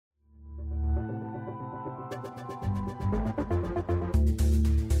Welcome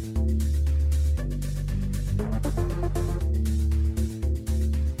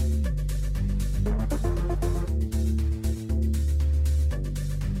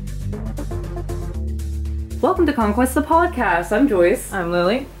to Conquest the Podcast. I'm Joyce. I'm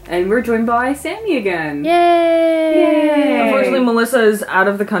Lily. And we're joined by Sammy again. Yay! Unfortunately, Melissa is out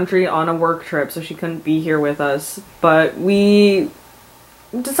of the country on a work trip, so she couldn't be here with us. But we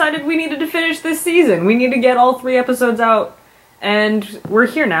decided we needed to finish this season. We need to get all 3 episodes out. And we're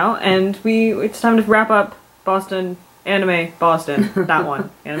here now, and it's time to wrap up Boston, Anime Boston. That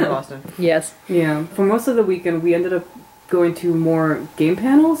one. Anime Boston. Yes. Yeah. For most of the weekend, we ended up going to more game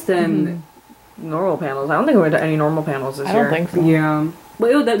panels than... Normal panels. I don't think we went to any normal panels this year. I don't think so. Yeah.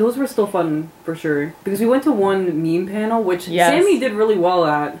 But those were still fun, for sure. Because we went to one meme panel, which Sammy did really well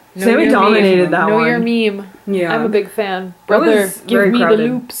at. Sammy dominated that one. Know your meme. Yeah. I'm a big fan. Brother, give me crowded. the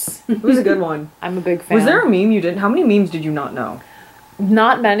loops. It was a good one. I'm a big fan. Was there a meme you didn't? How many memes did you not know?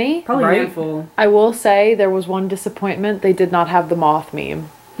 Not many. Probably Right? a handful. I will say there was one disappointment. They did not have the moth meme.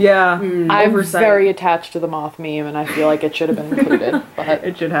 Yeah. I'm oversight. very attached to the moth meme, and I feel like it should have been included. But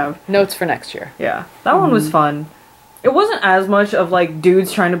It should have. notes for next year. Yeah. That one was fun. It wasn't as much of like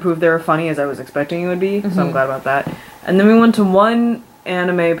dudes trying to prove they were funny as I was expecting it would be, so I'm glad about that. And then we went to one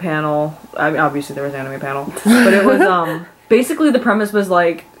anime panel. I mean, obviously there was an anime panel, but it was basically the premise was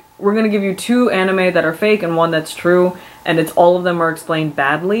like, we're gonna give you 2 anime that are fake and 1 that's true, and it's all of them are explained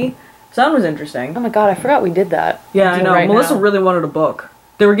badly. So that was interesting. Oh my god, I forgot we did that. Yeah, I know. Right Melissa now. really wanted a book.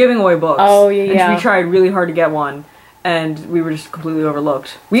 They were giving away books. Oh, yeah. And we tried really hard to get one, and we were just completely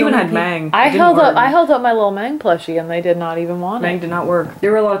overlooked. We even had Mang. I It didn't held work. up my little Mang plushie, and they did not even want Mang it. did not work.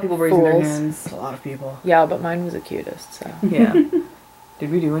 There were a lot of people raising their Fools. hands. A lot of people. Yeah, but mine was the cutest, so. Yeah. Did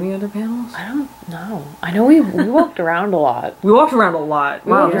we do any other panels? I don't know. I know we walked around a lot. We walked around a lot.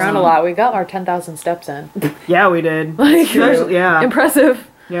 We walked around a lot. We got our 10,000 steps in. Yeah, we did. Like, Especially- yeah. Impressive.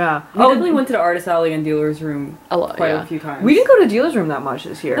 Yeah. We definitely went to the Artist Alley and Dealer's Room A lot, quite yeah. a few times. We didn't go to Dealer's Room that much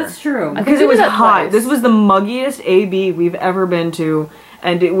this year. That's true. I Because we it was did that hot. twice. This was the muggiest AB we've ever been to,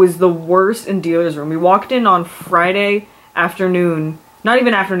 and it was the worst in Dealer's Room. We walked in on Friday afternoon, not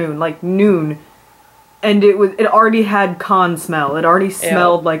even afternoon, like noon, and it already had con smell. It already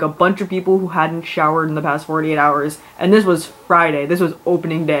smelled like a bunch of people who hadn't showered in the past 48 hours, and this was Friday. This was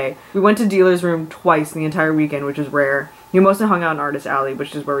opening day. We went to Dealer's Room twice the entire weekend, which is rare. We mostly hung out in Artist Alley,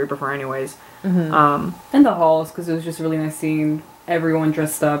 which is where we prefer anyways. And the halls, because it was just really nice seeing everyone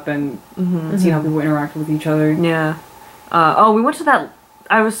dressed up and seeing how people interact with each other. Yeah. We went to that,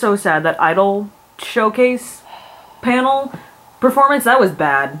 I was so sad, that Idol showcase panel performance. That was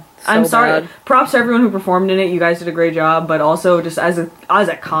bad. I'm sorry. bad. Props to everyone who performed in it. You guys did a great job, but also just as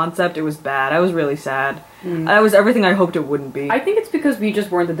a concept, it was bad. I was really sad. That was everything I hoped it wouldn't be. I think it's because we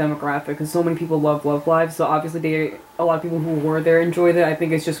just weren't the demographic, because so many people love Love Live, so obviously a lot of people who were there enjoyed it. I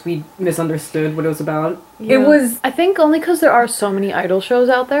think it's just we misunderstood what it was about. It was... I think only because there are so many idol shows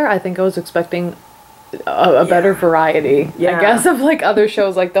out there, I think I was expecting a better variety. Yeah. I guess of like other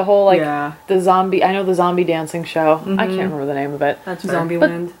shows, like the whole Yeah. the zombie. I know the zombie dancing show. I can't remember the name of it. That's fair.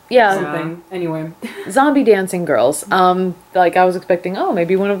 Zombieland. Yeah, Something. Anyway. zombie dancing girls. Like I was expecting,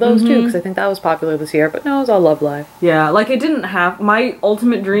 maybe one of those too, because I think that was popular this year. But no, it was all Love Live. Yeah, like it didn't have... My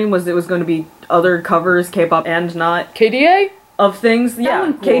ultimate dream was it was going to be other covers, K-pop and not, KDA. of things. Yeah,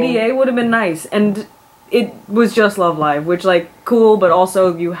 one cool. KDA would have been nice. And it was just Love Live, which, like, cool, but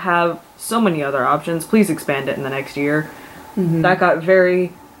also you have so many other options. Please expand it in the next year. That got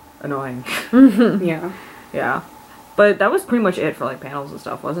very annoying. Yeah. Yeah. But that was pretty much it for, like, panels and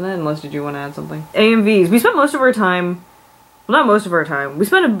stuff, wasn't it? Unless, did you want to add something? AMVs. We spent most of our time... Well, not most of our time. We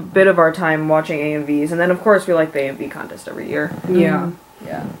spent a bit of our time watching AMVs, and then, of course, we like the AMV contest every year. Yeah.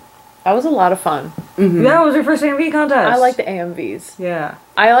 Yeah. That was a lot of fun. That was our first AMV contest. I like the AMVs. Yeah.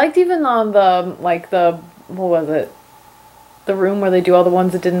 I liked even on what was it? The room where they do all the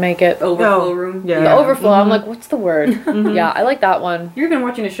ones that didn't make it. Overflow room. Yeah. The overflow. I'm like, what's the word? Yeah, I like that one. You're even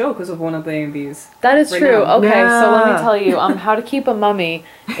watching a show because of one of the AMVs. That is Right true. now. Okay, so let Yeah. me tell you, How to Keep a Mummy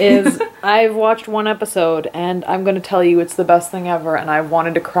is, I've watched one episode, and I'm going to tell you it's the best thing ever, and I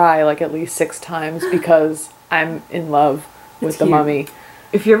wanted to cry like at least 6 times because I'm in love with the cute. mummy.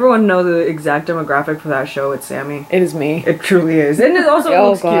 If you ever want to know the exact demographic for that show, it's Sammy. It is me. It truly is. And it also Oh,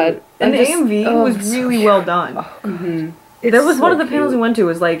 looks God. cute. And I'm the just- AMV oh, was it's so really cute. well done. There was one of the panels we went to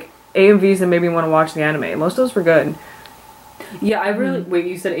was like AMVs that made me want to watch the anime. Most of those were good. Yeah, I really... Wait,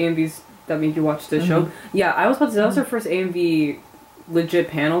 you said AMVs that made you watch the show? Yeah, I was about to say, that was our first AMV legit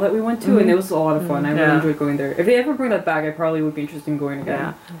panel that we went to, and it was a lot of fun. I really Yeah. enjoyed going there. If they ever bring that back, I probably would be interested in going again.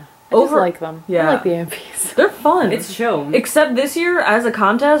 Yeah. I just like them. Yeah. I like the AMVs. They're fun. It's chill. Except this year, as a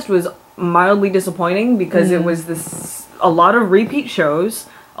contest, was mildly disappointing because it was this a lot of repeat shows,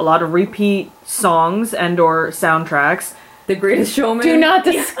 a lot of repeat songs and or soundtracks. The Greatest Showman. Do not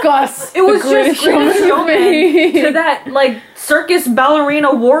discuss. It was The Greatest just Greatest Showman with me. Showman to that like circus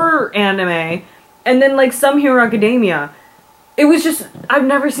ballerina war anime, and then like Some Hero Academia. It was just, I've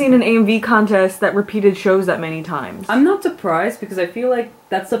never seen an AMV contest that repeated shows that many times. I'm not surprised because I feel like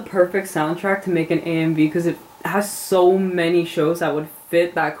that's the perfect soundtrack to make an AMV because it has so many shows that would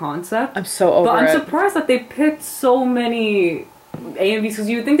fit that concept. I'm so over But I'm it. surprised that they picked so many AMVs because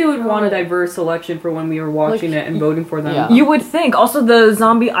you would think they would want a diverse selection for when we were watching it and voting for them. yeah. You would think. Also, the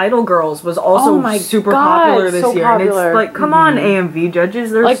Zombie Idol Girls was also Oh my super God, popular this so year. popular. And it's like, come on, AMV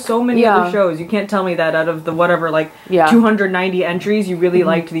judges. There's Like, so many yeah. other shows. You can't tell me that out of the whatever, like, Yeah. 290 entries, you really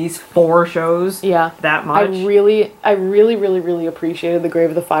liked these 4 shows Yeah. that I much. really appreciated the Grave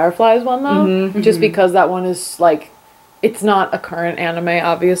of the Fireflies one though, Mm-hmm. just because that one is like, it's not a current anime.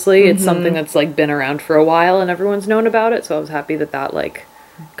 Obviously, it's something that's like been around for a while and everyone's known about it. So I was happy that like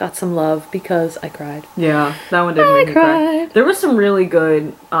got some love because I cried. Yeah, that one did make me cry. cried. There was some really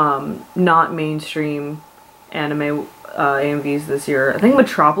good, not mainstream anime AMVs this year. I think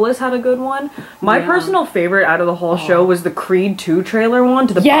Metropolis had a good one. My Yeah. personal favorite out of the whole show was the Creed 2 trailer one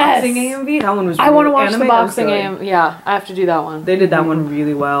to the Yes! boxing AMV. That one was I want to watch anime, the that was boxing good. game. Yeah, I have to do that one. They did that one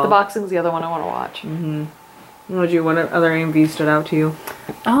really well. The boxing's the other one I want to watch. What other AMVs stood out to you?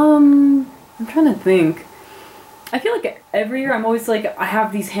 I'm trying to think. I feel like every year I'm always like, I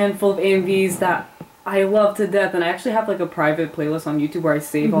have these handful of AMVs that I love to death, and I actually have like a private playlist on YouTube where I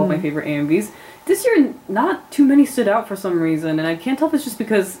save all my favorite AMVs. This year, not too many stood out for some reason, and I can't tell if it's just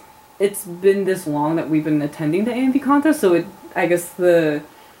because it's been this long that we've been attending the AMV contest, so I guess the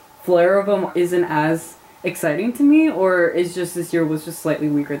flair of them isn't as exciting to me, or is just this year was just slightly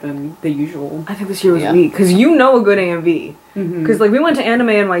weaker than the usual. I think this year was Yeah. weak because you know a good AMV. Mm-hmm. Because like we went to Anime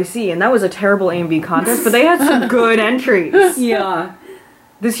NYC and that was a terrible AMV contest, but they had some good entries. Yeah.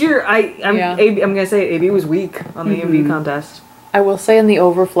 This year, I'm Yeah. I'm gonna say AB was weak on the AMV contest. I will say in the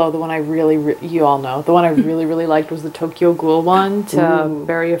overflow, the one I you all know, the one I really liked was the Tokyo Ghoul one to Ooh.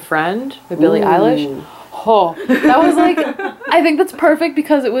 Bury a Friend with Billie Eilish. Ooh. Oh, that was like, I think that's perfect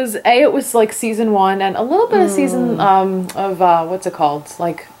because it was like season 1 and a little bit of season of what's it called?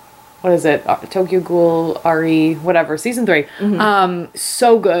 Like, what is it? Tokyo Ghoul RE whatever, season 3.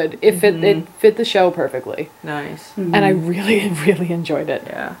 So good. It fit the show perfectly, Nice. and I really enjoyed it.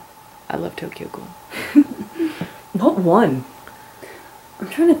 Yeah. I love Tokyo Ghoul. What won? I'm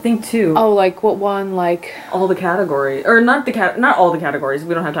trying to think too. Oh, like what one? Like All the categories, or not not all the categories.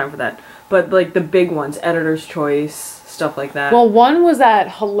 We don't have time for that. But like the big ones, Editor's Choice, stuff like that. well, one was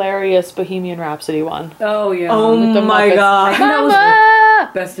that hilarious Bohemian Rhapsody one. Oh yeah. oh with the my Muppets. god. That was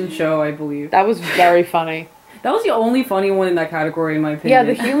Mama! Best in Show, I believe. That was very funny. That was the only funny one in that category, in my Yeah, opinion.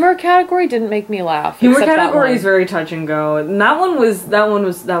 the humor category didn't make me laugh. Humor except that category is one. very touch and go. And that was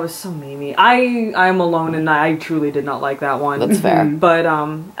so memey. I'm alone and I truly did not like that one. That's fair. But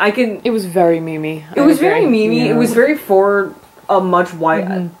I can. It was very memey. It was very memey. Yeah. It was very for a much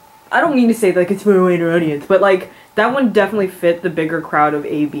wide. I don't mean to say like it's for a wider audience, but like that one definitely fit the bigger crowd of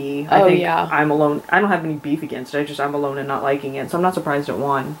AB. I Oh, think yeah. I'm alone. I don't have any beef against it. I'm alone and not liking it, so I'm not surprised it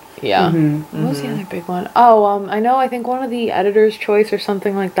won. Yeah. Mm-hmm. What was the other big one? Oh, I know. I think one of the editor's choice or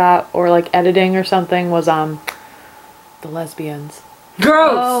something like that, or like editing or something, was the lesbians.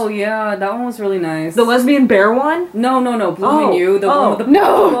 Gross. Oh yeah, that one was really nice. The lesbian bear one. No, Blooming Oh, You, the oh. one with the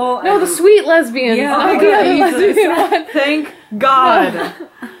No, purple no, the and- sweet lesbians. Yeah, not oh the my other God, lesbian one. Thank God.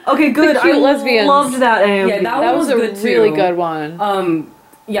 Okay, good. The cute I lesbians. loved that AMV. Yeah, that That one was was a good, too. really good one.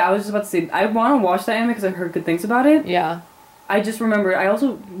 Yeah, I was just about to say, I want to watch that anime because I heard good things about it. Yeah. I just remember, I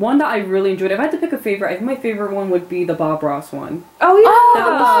also, one that I really enjoyed, if I had to pick a favorite, I think my favorite one would be the Bob Ross one. Oh yeah. Oh, That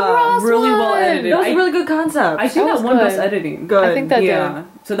the was Bob Ross really one! well edited. That was a I- really good concept. I think That that was won good. best editing. Good. I think that Yeah.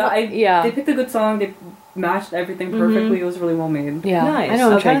 So that yeah. they picked a good song, they matched everything perfectly, it was really well made. Yeah, Nice. I know.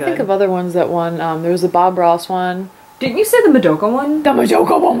 I'm Okay, trying to think good. of other ones that won. There was the Bob Ross one. Didn't you say the Madoka one? The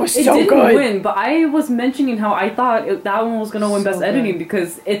Majoka one was It so didn't good. win, but I was mentioning how I thought that one was going to win So best good. editing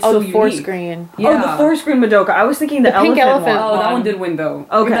because it's Oh, so the four unique. screen. Yeah. Oh, the four screen Madoka. I was thinking the, The pink elephant. Oh, that one. one did win though.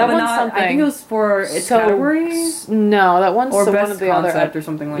 Okay. That That one one's I something. think it was for its category No, that one's or the best one of the concept other. or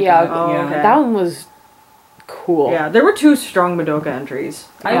something like Yeah. that. Oh, yeah. okay. That one was cool. Yeah, there were two strong Madoka entries.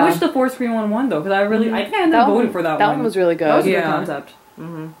 I Yeah. wish the four screen one won though because I really I think I ended up voting for that one. That one was really good. That was a good Yeah. concept.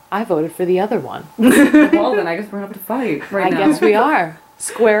 I voted for the other one. Well then I guess we're gonna have to fight right I now. guess we are.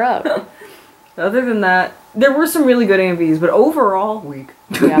 Square up. Other than that, there were some really good AMVs, but overall, weak.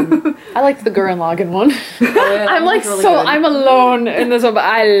 Yeah, I liked the Gurren Lagann one. Yeah, I'm like really so good. I'm alone in this one, but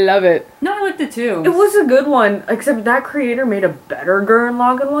I love it. No, I liked it too. It was a good one, except that creator made a better Gurren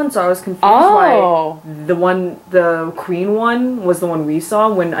Lagann one, so I was confused Oh. why the Queen one was the one we saw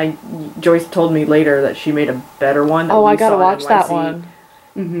when Joyce told me later that she made a better one. that Oh, we I gotta saw at watch that NYC. one.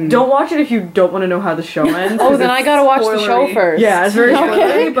 Mhm. Don't watch it if you don't want to know how the show ends. Oh, 'cause then I it's gotta watch the show spoilery. first. Yeah, it's very Okay.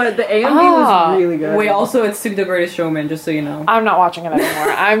 spoilery, but the AMV Ah. was really good. Wait, also, it's The Greatest Showman, just so you know. I'm not watching it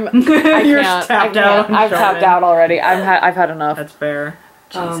anymore. You're I tapped can't. out. I've tapped Showman. out already. I've had enough. That's fair.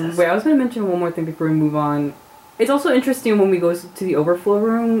 Jesus. Wait, I was gonna mention one more thing before we move on. It's also interesting when we go to the overflow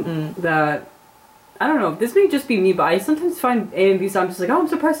room that I don't know. This may just be me, but I sometimes find AMVs. I'm just like, oh, I'm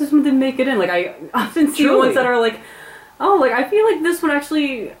surprised this one didn't make it in. Like I often see Truly. ones that are like, oh, like I feel like this one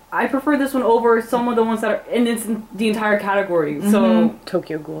actually. I prefer this one over some of the ones that are in the entire category. So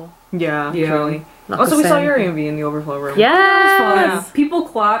Tokyo Ghoul. Yeah, Yeah. truly. Not Also, the we saw same. your AMV in the overflow room. that was fun. Yeah. People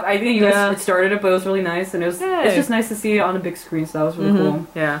clapped. I think you guys Yeah. started it, but it was really nice, and it was. Yay. It's just nice to see it on a big screen. So that was really cool.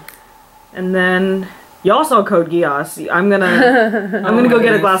 Yeah. And then y'all saw Code Geass. I'm gonna Oh go my get a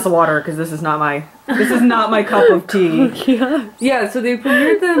goodness. glass of water because this is not my cup of tea. Yeah, so they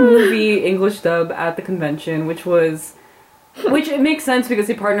premiered the movie English dub at the convention, which it makes sense because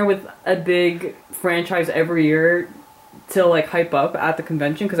they partner with a big franchise every year to like hype up at the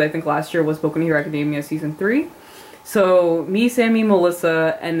convention, because I think last year was Boku no Hero Academia season 3. So me, Sammy,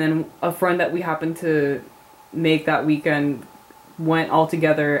 Melissa, and then a friend that we happened to make that weekend went all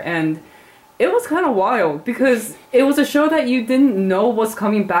together, and it was kind of wild because it was a show that you didn't know was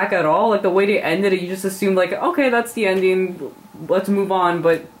coming back at all. Like the way they ended it, you just assumed like, okay, that's the ending. Let's move on.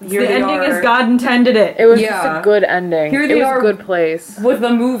 But here The they ending are is God intended it. It was Yeah. just a good ending. Here It they was are- a good place. with the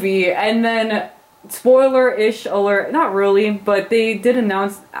movie, and then spoiler-ish alert. Not really, but they did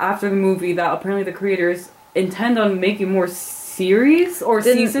announce after the movie that apparently the creators intend on making more series or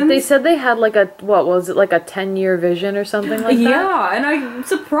seasons. They said they had like what was it, like a 10-year vision or something like that? Yeah, and I'm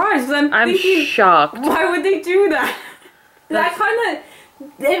surprised. 'Cause I'm thinking, shocked. why would they do that? That kind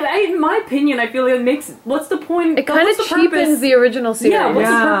of, in my opinion, I feel like it makes. What's the point? It kind of what's the cheapens purpose? the original series. Yeah, what's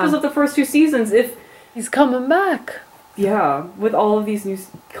Yeah. the purpose of the first 2 seasons if? He's coming back. Yeah, with all of these new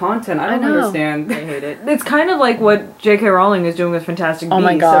content, I don't I know. understand. I hate it. It's kind of like what J.K. Rowling is doing with Fantastic Oh Beasts.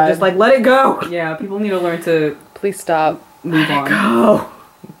 my of God. just like, let it go. Yeah, people need to learn to Please stop. move on. Go.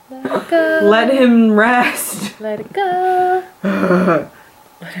 Let it go. Let him rest. Let it go.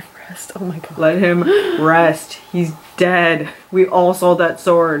 Let him rest. Oh my god. Let him rest. He's dead. We all saw that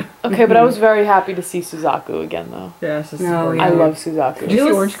sword. Okay, but I was very happy to see Suzaku again, though. Yes. This No, is yeah. I love Suzaku. Did you It see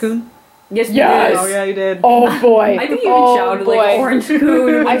was- Orange Coon? Yes, we Yes. did. Oh yeah, you did. Oh boy. I think you oh, even shouted boy. like Orange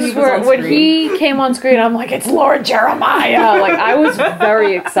Coon. I swear, when he came on screen, I'm like, it's Lord Jeremiah. Like, I was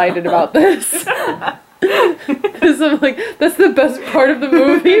very excited about this. Because I'm like, that's the best part of the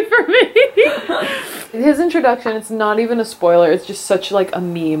movie for me. His introduction, it's not even a spoiler, it's just such like a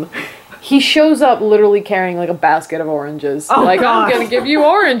meme. He shows up literally carrying like a basket of oranges. Oh, like, gosh. I'm gonna give you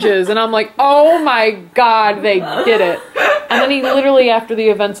oranges. And I'm like, oh my god, they did it. And then he literally, after the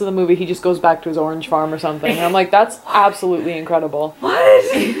events of the movie, he just goes back to his orange farm or something. And I'm like, that's absolutely incredible. What?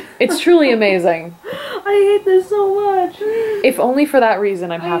 It's truly amazing. I hate this so much. If only for that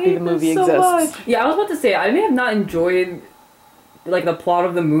reason, I'm happy the movie exists. Yeah, I was about to say, I may have not enjoyed like the plot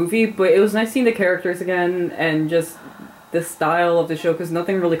of the movie, but it was nice seeing the characters again and just the style of the show, because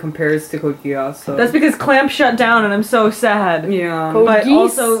nothing really compares to Code Geass. So That's because Clamp shut down, and I'm so sad. yeah. Code But Geass.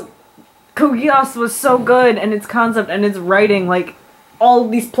 also, Code Geass was so good, and its concept and its writing, like, all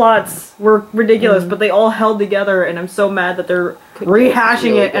these plots were ridiculous, but they all held together, and I'm so mad that they're rehashing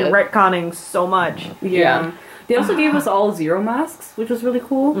really it and good. retconning so much. Yeah. They also gave us all Zero masks, which was really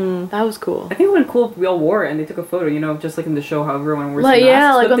cool. That was cool. I think it would have been cool if we all wore it and they took a photo, you know, just like in the show how everyone wears Like, the yeah,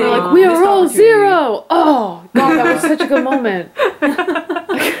 masks. like but when they're they like, we missed are all opportunity. zero. Oh, God, that was such a good moment.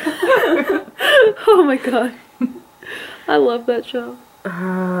 Oh my god. I love that show.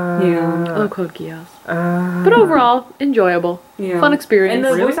 Yeah. Oh, Code Geass. But overall, enjoyable. Yeah. Fun experience. And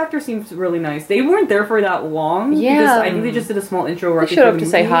the Really? voice actor seems really nice. They weren't there for that long. Yeah. Because I think they just did a small intro right They before showed up the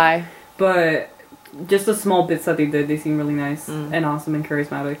to say movie. hi. But just the small bits that they did, they seem really nice and awesome and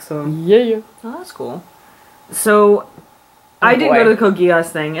charismatic. So Yeah. Oh, that's cool. So, I didn't boy. go to the Code Geass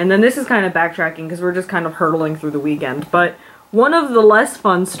thing, and then this is kind of backtracking because we're just kind of hurtling through the weekend. But one of the less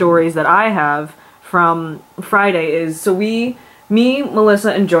fun stories that I have from Friday is, so me,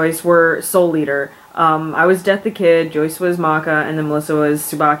 Melissa, and Joyce were Soul Leader. I was Death the Kid, Joyce was Maka, and then Melissa was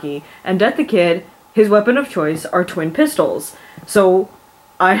Tsubaki. And Death the Kid, his weapon of choice are twin pistols. So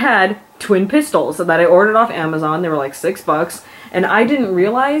I had twin pistols that I ordered off Amazon. They were like $6. and I didn't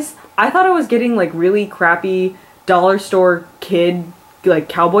realize. I thought I was getting like really crappy dollar store kid like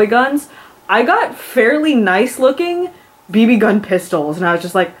cowboy guns. I got fairly nice looking BB gun pistols, and I was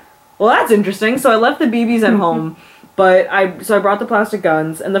just like, well, that's interesting. So I left the BBs at home, but I brought the plastic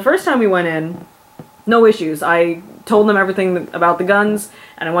guns, and the first time we went in, no issues. I told them everything about the guns,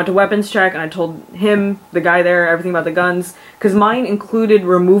 and I went to weapons check, and I told him, the guy there, everything about the guns, because mine included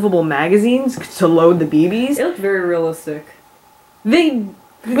removable magazines to load the BBs. It looked very realistic.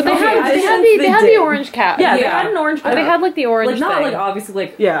 But they Okay, had the orange cap. Yeah, they had an orange cap. They had like the orange Like not thing. like obviously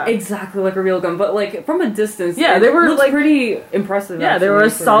like Yeah. exactly like a real gun, but like from a distance. Yeah, it they were, looks like- pretty impressive. Yeah, they actually, were a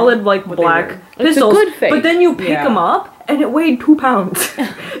for solid, like, what they black were. It's a pistols. good fake. But then you pick Yeah. them up, and it weighed 2 pounds.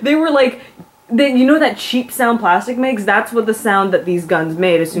 They were like, you know that cheap sound plastic makes? That's what the sound that these guns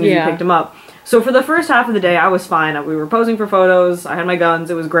made as soon as you Yeah. picked them up. So for the first half of the day, I was fine. We were posing for photos, I had my guns,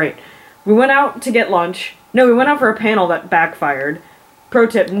 it was great. We went out to get lunch. No, we went out for a panel that backfired. Pro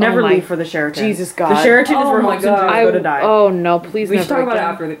tip, never my- leave for the Sheraton. Jesus God. The Sheraton is Oh where my hopes and God. dreams go to die. Oh no, please We never should talk about it again.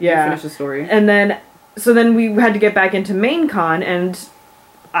 after you Yeah. finish the story. And then, so then we had to get back into main con, and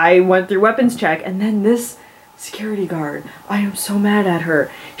I went through weapons check, and then this security guard, I am so mad at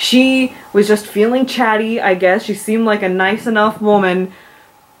her. She was just feeling chatty, I guess. She seemed like a nice enough woman,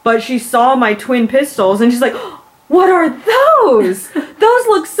 but she saw my twin pistols, and she's like, what are those? Those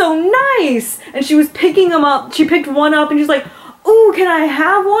look so nice! And she was picking them up. She picked one up, and she's like, ooh, can I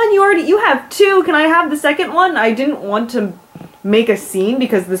have one? You have 2. Can I have the second one? I didn't want to make a scene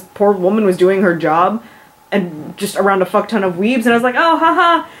because this poor woman was doing her job and just around a fuck ton of weebs, and I was like, oh,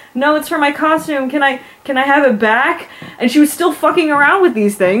 haha, no, it's for my costume. Can I have it back? And she was still fucking around with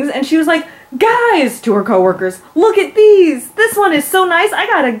these things, and she was like, guys, to her coworkers, look at these. This one is so nice. I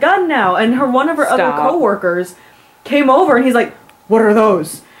got a gun now. And one of her other Stop. coworkers came over, and he's like, what are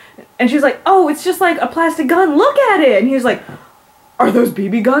those? And she's like, oh, it's just like a plastic gun. Look at it. And he was like, are those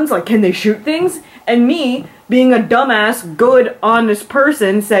BB guns? Like, can they shoot things? And me, being a dumbass, good, honest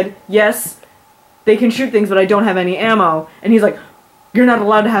person, said, yes, they can shoot things, but I don't have any ammo. And he's like, you're not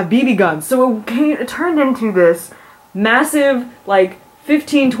allowed to have BB guns. So it turned into this massive, like,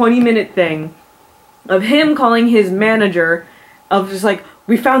 15-20 minute thing of him calling his manager of just like,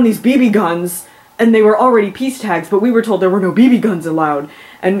 we found these BB guns, and they were already peace tags, but we were told there were no BB guns allowed.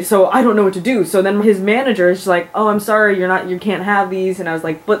 And so I don't know what to do. So then his manager is just like, oh, I'm sorry, you can't have these. And I was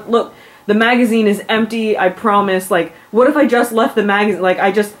like, but look, the magazine is empty, I promise. Like, what if I just left the magazine? Like,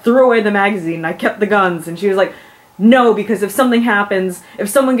 I just threw away the magazine and I kept the guns. And she was like, no, because if something happens, if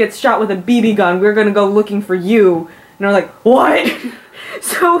someone gets shot with a BB gun, we're gonna go looking for you. And I was like, what?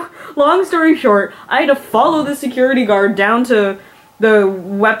 So, long story short, I had to follow the security guard down to the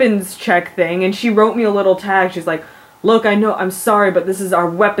weapons check thing, and she wrote me a little tag. She's like, look, I know, I'm sorry, but this is our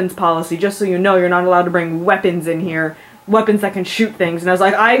weapons policy. Just so you know, you're not allowed to bring weapons in here. Weapons that can shoot things. And I was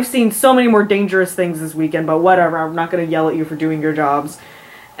like, I've seen so many more dangerous things this weekend, but whatever, I'm not gonna yell at you for doing your jobs.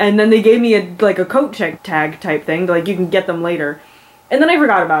 And then they gave me a coat check tag type thing, like you can get them later. And then I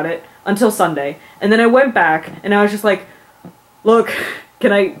forgot about it until Sunday. And then I went back, and I was just like, look,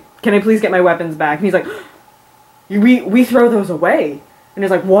 can I please get my weapons back? And he's like, we throw those away. And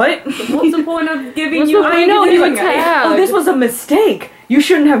he's like, what? What's the point of giving What's you? the- I know, and he's like, tag? oh, this was a mistake. You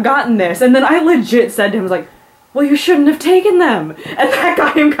shouldn't have gotten this. And then I legit said to him, I was like, well, you shouldn't have taken them. And that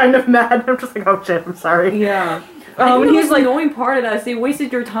got him kind of mad. I'm just like, oh shit, I'm sorry. Yeah. And He's he's like, annoying part of that is they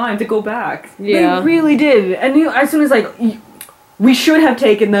wasted your time to go back. Yeah. they really did. And he, as soon as like, we should have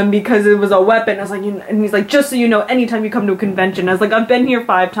taken them because it was a weapon. I was like, and he's like, just so you know, anytime you come to a convention. I was like, I've been here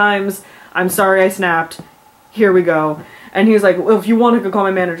 5 times. I'm sorry I snapped. Here we go. And he was like, well, if you want to go call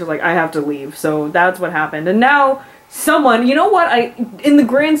my manager, like, I have to leave. So that's what happened. And now someone, you know what? In the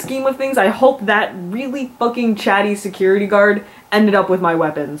grand scheme of things, I hope that really fucking chatty security guard ended up with my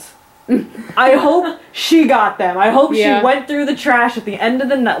weapons. I hope she got them. I hope Yeah. she went through the trash at the end of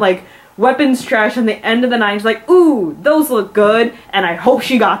the night, like, weapons trash at the end of the night. She's like, ooh, those look good. And I hope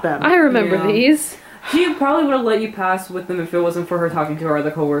she got them. I remember Yeah. these. She probably would have let you pass with them if it wasn't for her talking to her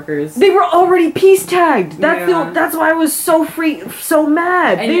other coworkers. They were already peace tagged. Yeah. That's why I was so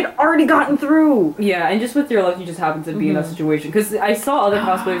mad. And- They'd already gotten through. Yeah, and just with your luck, you just happened to be in that situation. Because I saw other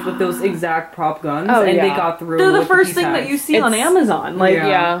cosplayers with those exact prop guns, Oh, and they yeah. got through. They're the with first peace thing that tags. you see on It's- Amazon. Like,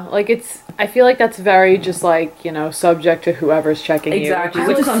 Yeah. Like I feel like that's very just like, subject to whoever's checking Exactly, you.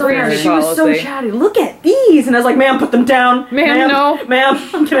 which Which is is unfair. crazy she was so policy. chatty. Look at these, and I was like, "Ma'am, put them down. Ma'am, no. Ma'am,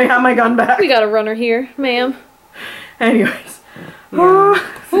 can I have my gun back?" We got a runner here, ma'am. Anyways, Ooh.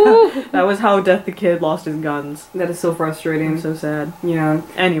 that was how Death the Kid lost his guns. That is so frustrating. So sad. Yeah.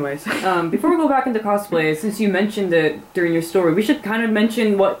 Anyways, Before we go back into cosplay, since you mentioned it during your story, we should kind of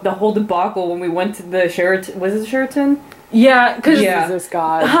mention what the whole debacle when we went to the Sheraton. Was it the Sheraton? Yeah, because Yeah. Jesus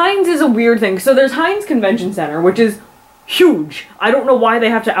God. Heinz is a weird thing. So there's Heinz Convention Center, which is huge. I don't know why they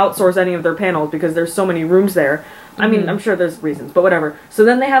have to outsource any of their panels because there's so many rooms there. I mean, I'm sure there's reasons, but whatever. So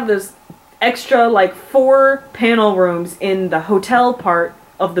then they have this extra, like, 4 panel rooms in the hotel part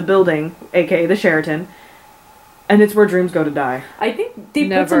of the building, aka the Sheraton, and it's where dreams go to die. I think they put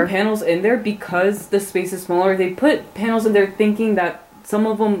Never. some panels in there because the space is smaller. They put panels in there thinking that some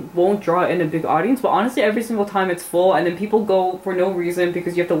of them won't draw in a big audience, but honestly, every single time it's full, and then people go for no reason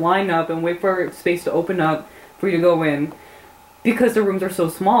because you have to line up and wait for space to open up for you to go in because the rooms are so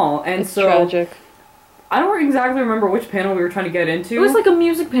small. And It's so tragic. I don't exactly remember which panel we were trying to get into. It was like a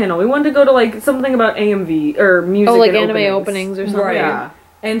music panel. We wanted to go to, like, something about AMV, or music Oh, like and anime openings or something. Right. Yeah.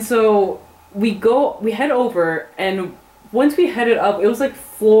 And so we head over, and once we headed up, it was like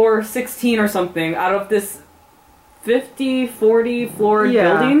floor 16 or something out of this 40 floor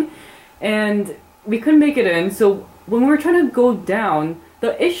Yeah. building, and we couldn't make it in. So when we were trying to go down,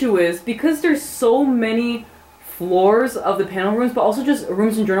 the issue is because there's so many floors of the panel rooms, but also just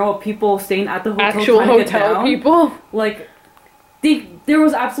rooms in general of people staying at the hotel Actual trying to get hotel down. people. Like, there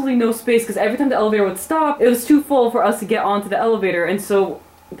was absolutely no space because every time the elevator would stop, it was too full for us to get onto the elevator, and so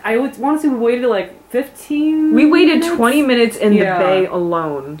I would want to say we waited like 15 We waited minutes? 20 minutes in Yeah. the bay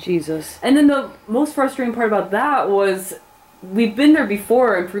alone. Jesus. And then the most frustrating part about that was we've been there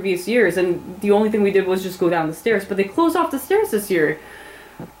before in previous years, and the only thing we did was just go down the stairs, but they closed off the stairs this year.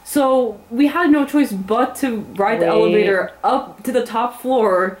 So we had no choice but to ride the Wait. elevator up to the top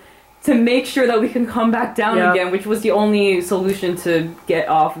floor to make sure that we can come back down Yeah. again, which was the only solution to get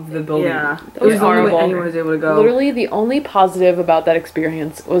off of the building. Yeah. That was the only way horrible. anyone was able to go. Literally, the only positive about that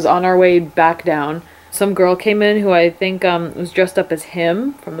experience was on our way back down. Some girl came in who I think was dressed up as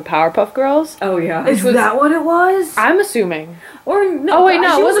him from the Powerpuff Girls. Oh yeah. Is that what it was? I'm assuming. Or no? Oh, wait,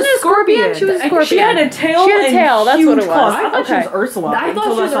 no, She wasn't it a scorpion? She was a scorpion. She had a tail. She had a and tail, that's huge what it was. claws. I thought Okay. she was Ursula. I thought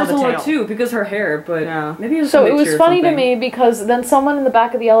until she was saw the Ursula tail. too because her hair, but Yeah. maybe it was So a it was mixture or funny to something. me because then someone in the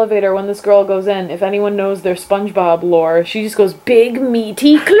back of the elevator, when this girl goes in, if anyone knows their SpongeBob lore, she just goes, "Big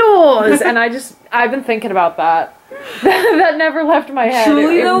meaty claws," and I've been thinking about that. That never left my head.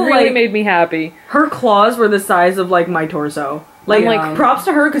 Truly, it though, really like- made me happy. Her claws were the size of, like, my torso. Like, Yeah. props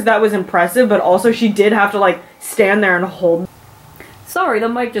to her because that was impressive, but also she did have to, like, stand there and hold. Sorry, the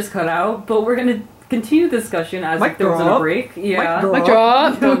mic just cut out, but we're gonna continue the discussion as Mic if there wasn't a drop. break. Yeah. drop. My jaw.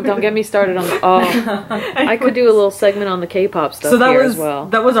 Don't get me started on. I could do a little segment on the K-pop stuff So that here was as well.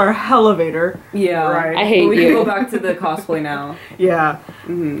 that was our elevator. Yeah. Right. I hate But we you. can go back to the cosplay now. Yeah.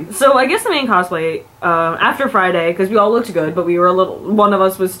 hmm So I guess the main cosplay after Friday, because we all looked good, but we were a little. One of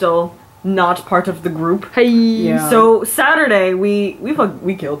us was still not part of the group. Hey. Yeah. So Saturday we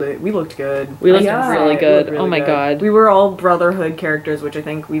killed it. We looked good. We looked Yeah. really We good. looked really Oh my good. god. We were all Brotherhood characters, which I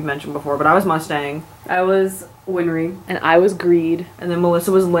think we've mentioned before. But I was Mustang, I was Winry. And I was Greed. and then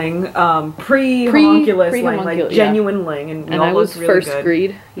Melissa was Ling, pre-homunculus Ling, like pre-homunculus, yeah. genuine Ling, and we And all I was looked really first good.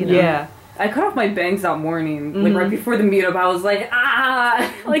 Greed. You know? Yeah. I cut off my bangs that morning, like Mhm. right before the meetup. I was like, ah,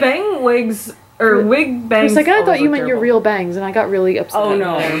 like Bang wigs or wig I bangs. was like, I always thought you look meant your terrible. real bangs, and I got really upset. Oh,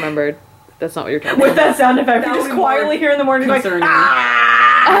 no. when I remembered. That's not what you're talking With about. that sound effect, That you would just be quietly more hear in the morning, like, concerning.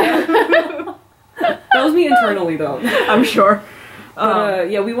 ah! that was me internally though. I'm sure. But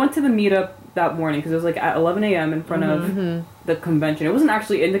yeah, we went to the meetup that morning because it was like at 11 a.m. in front of the convention. It wasn't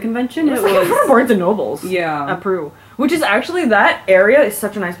actually in the convention. It was like in front of Barnes and Nobles. yeah. At Peru. Which is actually, that area is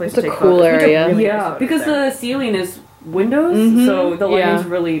such a nice place It's to a take cool photos. We took area. really nice Yeah, photos because there. the ceiling is windows, Mhm. so the lighting's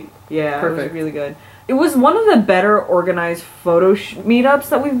Yeah. really Yeah, it was Perfect. really good. It was one of the better organized photo meetups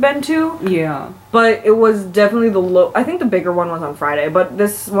that we've been to, yeah. but it was definitely I think the bigger one was on Friday, but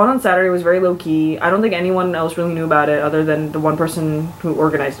this one on Saturday was very low key. I don't think anyone else really knew about it other than the one person who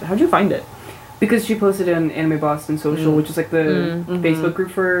organized it. How'd you find it? Because she posted it on Anime Boston Social, which is like the Facebook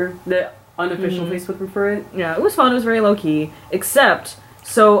group for the unofficial Facebook group for it. Yeah, it was fun. It was very low key. Except,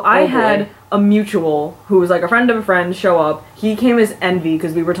 so I Oh, boy. had a mutual who was like a friend of a friend show up. He came as Envy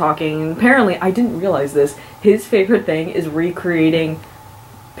because we were talking. And apparently, I didn't realize this. His favorite thing is recreating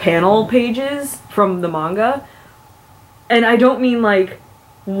panel pages from the manga. And I don't mean like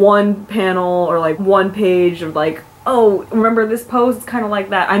one panel or like one page of like, oh, remember this pose? It's kind of like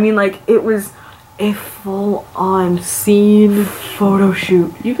that. I mean, like, it was a full-on scene photo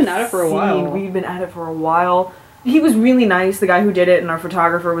shoot. You've been at it for a while. We've been at it for a while. He was really nice, the guy who did it, and our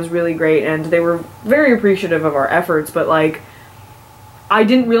photographer was really great, and they were very appreciative of our efforts, but, like, I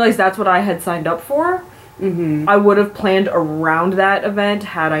didn't realize that's what I had signed up for. I would have planned around that event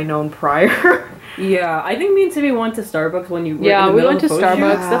had I known prior. Yeah, I think me and Timmy went to Starbucks when you. Yeah, we went to Starbucks.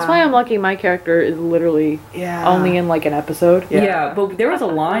 Yeah. That's why I'm lucky. My character is literally only in like an episode. Yeah. But there was a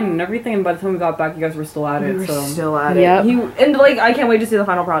line and everything, and by the time we got back, you guys were still at it. We were so still at Yep. it. And like, I can't wait to see the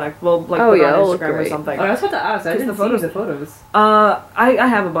final product. We'll like Oh, put it yeah, on it'll look Instagram or great. something. Oh, I was about to ask. I didn't the see photos- the photos. I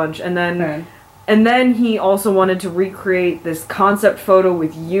have a bunch, and then. Okay. And then he also wanted to recreate this concept photo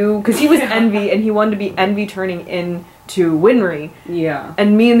with you, because he was Envy, and he wanted to be Envy turning into Winry. Yeah.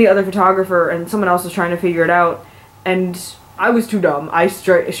 And me and the other photographer and someone else was trying to figure it out, and I was too dumb. I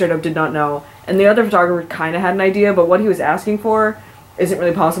straight up did not know. And the other photographer kind of had an idea, but what he was asking for isn't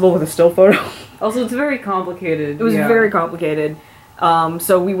really possible with a still photo. Also, it's very complicated. It was very complicated.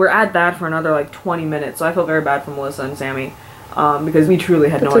 So we were at that for another like 20 minutes, so I felt very bad for Melissa and Sammy. Because we truly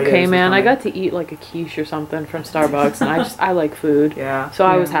had It's no idea. okay, this was man. I coming. got to eat like a quiche or something from Starbucks, and I like food. Yeah. So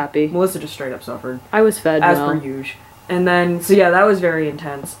I was happy. Melissa just straight up suffered. I was fed As well. per usual. And then, so yeah, that was very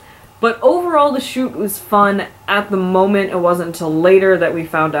intense. But overall, the shoot was fun. At the moment, it wasn't until later that we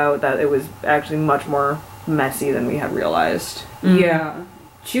found out that it was actually much more messy than we had realized. Yeah.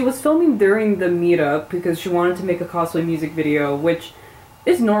 She was filming during the meetup because she wanted to make a cosplay music video, which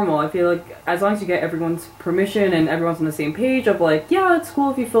is normal. I feel like as long as you get everyone's permission and everyone's on the same page of like, yeah, it's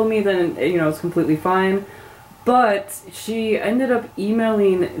cool if you film me, then, you know, it's completely fine. But she ended up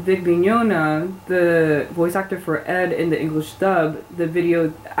emailing Vic Mignogna, the voice actor for Ed in the English dub, the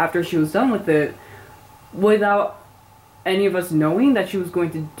video after she was done with it, without any of us knowing that she was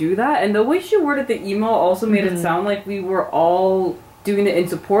going to do that. And the way she worded the email also made it sound like we were all doing it in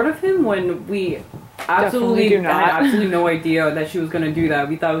support of him when we absolutely Definitely do not. had absolutely no idea that she was going to do that.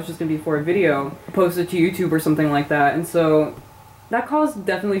 We thought it was just going to be for a video posted to YouTube or something like that. And so that caused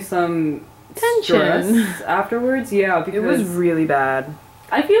definitely some Tension. stress afterwards. Yeah, because It was really bad.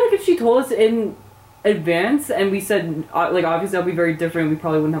 I feel like if she told us in advance and we said, like, obviously that would be very different, we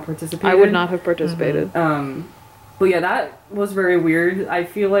probably wouldn't have participated. I would not have participated. But yeah, that was very weird. I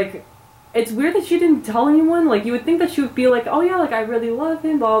feel like it's weird that she didn't tell anyone. Like, you would think that she would be like, oh yeah, like, I really love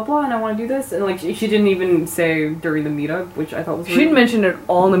him, blah, blah, blah, and I want to do this. And, like, she didn't even say during the meetup, which I thought was She didn't mention it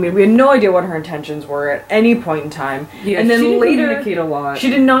all in the meeting. We had no idea what her intentions were at any point in time. Yeah, and then she didn't later, communicate a lot. she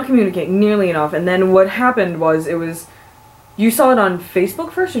did not communicate nearly enough. And then what happened was you saw it on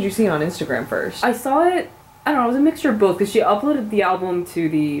Facebook first, or did you see it on Instagram first? I saw it, I don't know, it was a mixture of both, because she uploaded the album to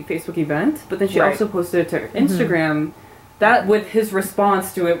the Facebook event, but then she Right. also posted it to Instagram That with his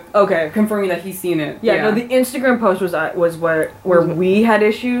response to it, okay. confirming that he's seen it. Yeah, no, the Instagram post was where we had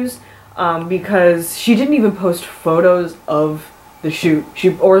issues, because she didn't even post photos of the shoot.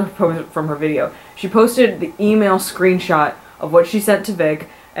 Or post from her video. She posted the email screenshot of what she sent to Vic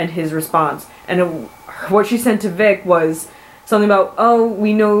and his response. And what she sent to Vic was something about, oh,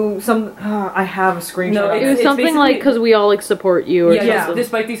 we know some. I have a screenshot. No, of It was It's something basically- like, because we all like support you or Yeah, something.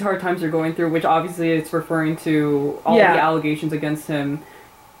 despite these hard times you're going through, which obviously it's referring to all Yeah. the allegations against him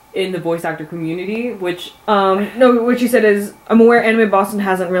in the voice actor community, which No, what she said is, I'm aware Anime Boston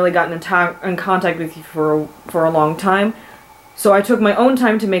hasn't really gotten in contact with you for a long time, so I took my own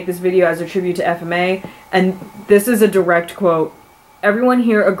time to make this video as a tribute to FMA, and this is a direct quote. Everyone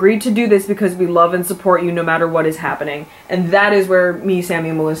here agreed to do this because we love and support you no matter what is happening. And that is where me,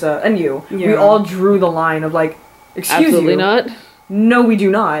 Sammy, Melissa, and you, we Yeah. all drew the line of like, excuse Absolutely you. not. No, we do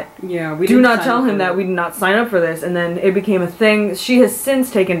not. yeah, we Do didn't not sign tell up him for that it. we did not sign up for this, and then it became a thing. She has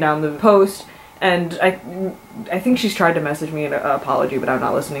since taken down the post, and I think she's tried to message me an apology, but I'm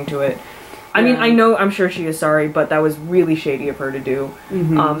not listening to it. I mean, Yeah. I'm sure she is sorry, but that was really shady of her to do.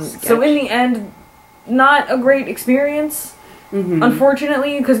 Mm-hmm. So in the end, not a great experience, Mm-hmm.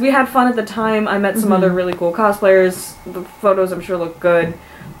 unfortunately, because we had fun at the time. I met some other really cool cosplayers. The photos I'm sure look good,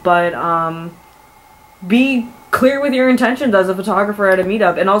 but be clear with your intentions as a photographer at a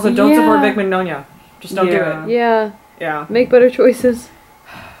meetup, and also don't support Yeah. Vic Mignogna. Just don't Yeah. do it. Yeah. Yeah. Make better choices.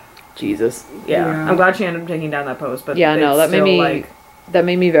 Jesus. Yeah. Yeah. I'm glad she ended up taking down that post, but Yeah, no, it's that made still, me- like, That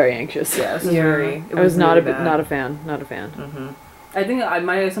made me very anxious. yeah, this is Yeah. very. It I was not really a bad. not a fan. Not a fan. I think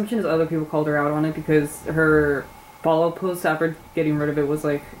my assumption is other people called her out on it because her follow-up post after getting rid of it was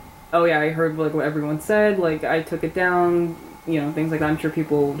like, oh yeah, I heard like what everyone said, like I took it down, you know, things like that. I'm sure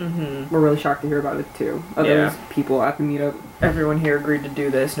people were really shocked to hear about it too. Other people at the meetup. Everyone here agreed to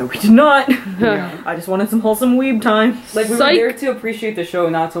do this. No, we did not. Yeah. I just wanted some wholesome weeb time. Like we were Psych. there to appreciate the show,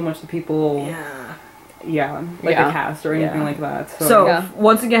 not so much the people. Yeah, like Yeah. the cast or anything Yeah. like that. So, Yeah.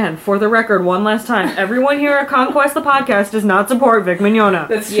 once again, for the record, one last time, everyone here at Conquest the Podcast does not support Vic Mignogna.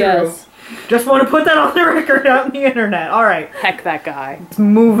 that's true. Yes. Just want to put that on the record out in the internet. Alright, Heck that guy. let's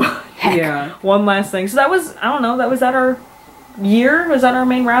move on. Yeah. One last thing. So that was, I don't know, that was at our year? Was that our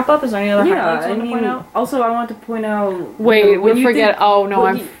main wrap up? Is there any other Yeah, highlights you I want to point mean, out? also I want to point out. Wait, when we you forget. did- Oh no,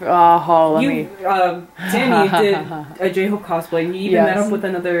 when I'm. you- Let me. Danny did a J-Hope cosplay, and you even met Yes. up with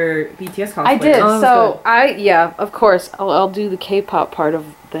another BTS cosplayer. I did. Oh, that's So yeah, of course, I'll do the K-pop part of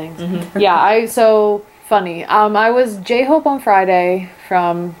things. Yeah, so funny. I was J-Hope on Friday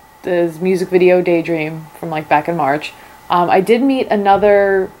from this music video Daydream from like back in March. I did meet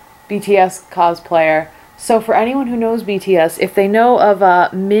another BTS cosplayer. So for anyone who knows BTS, if they know of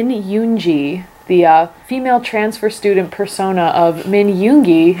Min Yoongi, the female transfer student persona of Min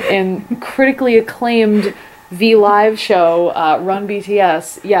Yoongi in critically acclaimed V Live show Run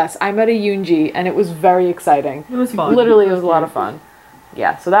BTS, yes, I met a Yoongi and it was very exciting. It was fun. Literally, it was a lot of fun.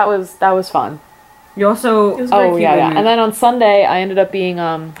 Yeah, so that was fun. You also It was very Oh cute yeah, yeah. moment. And then on Sunday, I ended up being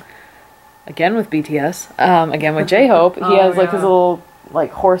again with BTS, again with J-Hope. He Oh, has like his yeah. little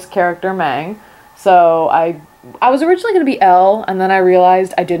like horse character Mang. So I was originally going to be Elle, and then I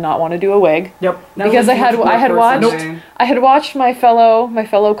realized I did not want to do a wig Yep. That because was I had much I had more watched personal. I had watched my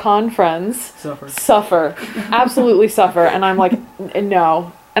fellow con friends suffer, absolutely suffer, and I'm like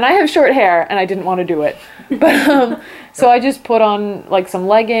no. And I have short hair, and I didn't want to do it, but so I just put on like some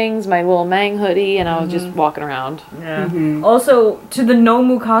leggings, my little Mang hoodie, and I was just walking around. Yeah. Also, to the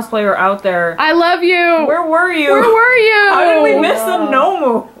Nomu cosplayer out there, I love you. where were you? Where were you? How did we miss the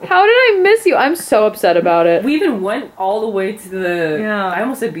Nomu? How did I miss you? I'm so upset about it. We even went all the way to the. Yeah. I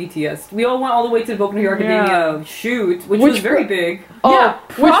almost said BTS. We all went all the way to the Boku no Hero Yeah. Academia shoot, which Which was very br- big. Yeah,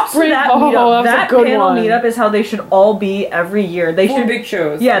 props to bring- that oh, meetup. that was a That good panel one. meetup is how they should all be every year. They Four should big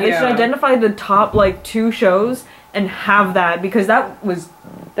shows. Yeah, they should identify the top like 2 shows and have that because that was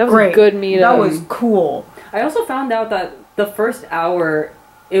That was great. a good meetup. That was cool. I also found out that the first hour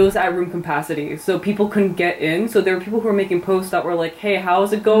it was at room capacity, so people couldn't get in. So there were people who were making posts that were like, "Hey,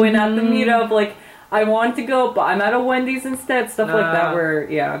 how's it going at the meetup? Like, I want to go, but I'm at a Wendy's instead." Stuff like that. Where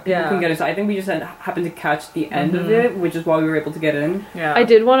people couldn't get in. So I think we just happened to catch the end of it, which is why we were able to get in. Yeah. I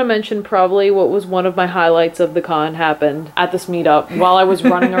did want to mention probably what was one of my highlights of the con happened at this meetup while I was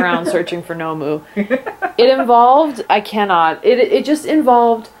running around searching for Nomu. It involved, it just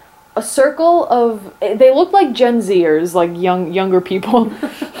involved a circle of, they looked like Gen Zers, like younger people.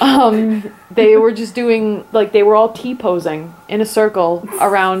 They were just doing, like, they were all T-posing in a circle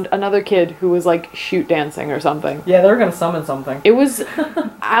around another kid who was like shoot dancing or something. Yeah, they're gonna summon something. It was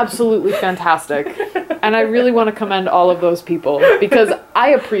absolutely fantastic. And I really want to commend all of those people because I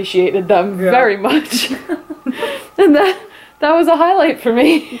appreciated them very much. And that was a highlight for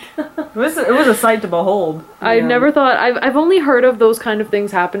me. It was a sight to behold. I've never thought I've only heard of those kind of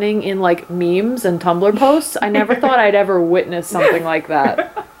things happening in like memes and Tumblr posts. I never thought I'd ever witness something like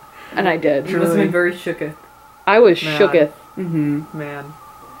that. And I did. It must have been very shooketh. I was Man. shooketh. Man.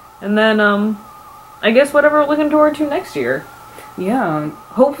 And then I guess whatever we're looking forward to next year. Yeah,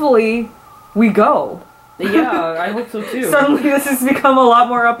 Hopefully we go. yeah, I hope so too. Suddenly this has become a lot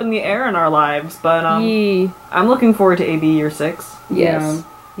more up in the air in our lives, but Yee. I'm looking forward to AB year 6. Yes.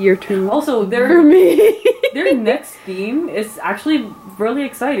 Year 2. Also, For their me. their next theme is actually really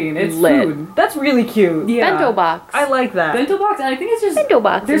exciting. It's Lit. food. That's really cute. Yeah. Bento box. I like that. Bento box, and I think it's just Bento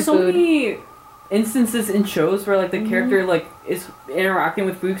box there's and so food. many instances in shows where like the character like is interacting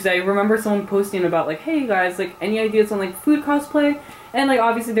with food. Because I remember someone posting about like, hey guys, like any ideas on like food cosplay? And like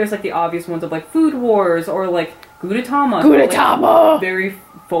obviously there's like the obvious ones of like Food Wars or like Gudetama. Gudetama! Like, very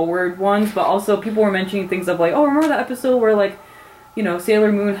forward ones, but also people were mentioning things of like, oh, remember that episode where like, you know,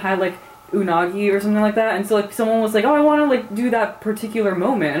 Sailor Moon had like unagi or something like that, and so like someone was like, oh, I want to like do that particular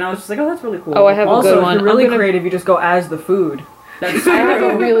moment, and I was just like, oh, that's really cool. Oh, I have a Also, good if one. you're really I'm gonna- creative, you just go as the food. That's I have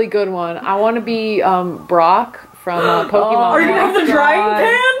a really good one. I want to be Brock from Pokemon. Are you gonna have the drying God.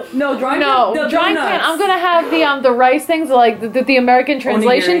 pan? No, drying No, pan. drying pan. I'm gonna have the rice things like the American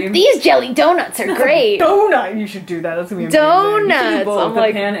translation. Onigiri. These jelly donuts are great. Donut! You should do that. That's gonna be amazing. Donuts. both I'm the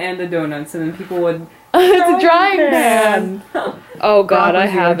like, pan and the donuts, and then people would. it's a drying pan. Oh God, I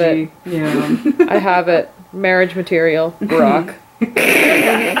have it. Yeah. I have it. Marriage material. Brock.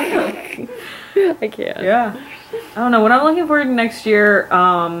 I can't. Yeah. I don't know. What I'm looking forward to next year,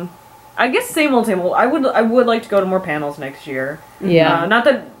 I guess same old, same old. I would like to go to more panels next year. Yeah. Not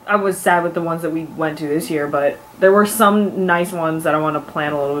that I was sad with the ones that we went to this year, but there were some nice ones that I want to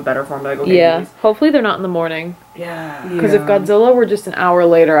plan a little bit better for me. Like, okay, Yeah. these- Hopefully they're not in the morning. Yeah. Because if Godzilla were just an hour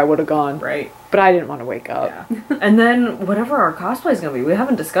later, I would have gone. Right. But I didn't want to wake up. Yeah. And then whatever our cosplay is gonna be, we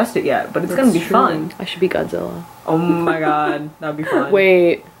haven't discussed it yet, but it's gonna be That's true. fun. I should be Godzilla. Oh my god, that'd be fun.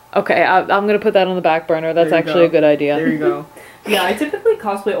 Wait. Okay, I'm gonna put that on the back burner. That's There you actually go. a good idea. There you go. Yeah, I typically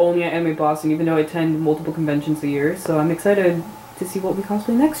cosplay only at Anime Boston, even though I attend multiple conventions a year. So I'm excited to see what we cosplay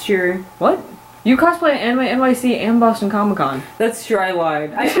next year. What? You cosplay at Anime NYC and Boston Comic Con. That's true, I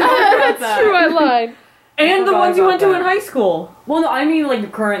lied. I should have That's true, I lied. And the forgot ones you about went to that. in high school. Well, no, I mean,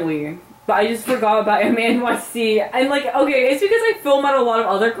 like, currently. But I just forgot about NYC. And, like, okay, it's because I film at a lot of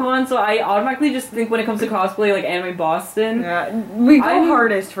other cons, so I automatically just think when it comes to cosplay, like, Anime Boston. Yeah, we go I'm-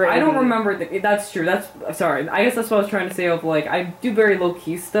 hardest for I don't AB. remember. That's true. Sorry. I guess that's what I was trying to say. Of like, I do very low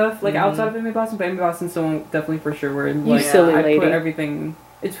key stuff, like outside of Anime Boston, but Anime Boston's so definitely for sure. Where You like, silly I lady. put everything.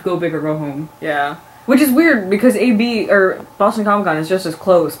 It's go big or go home. Yeah. Which is weird because AB or Boston Comic Con is just as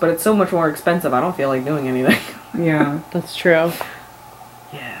close, but it's so much more expensive. I don't feel like doing anything. Yeah. That's true.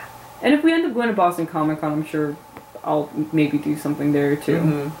 Yeah. And if we end up going to Boston Comic Con, I'm sure I'll maybe do something there too.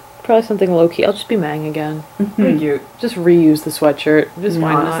 Mm-hmm. Probably something low key. I'll just be Mang again. Pretty cute. Just reuse the sweatshirt. Just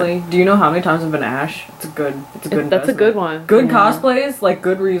why Honestly, do you know how many times I've been Ash? It's a good. It's a good. not? That's a investment. good one. Good Yeah. cosplays, like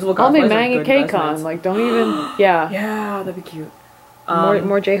good reusable cosplays. I'll be are Mang at good KCON. investments. Like, don't even. Yeah. Yeah, that'd be cute.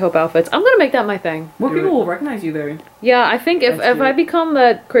 More J-Hope outfits. I'm gonna make that my thing. More Do people it. will recognize you there. Yeah, I think if That's I cute. become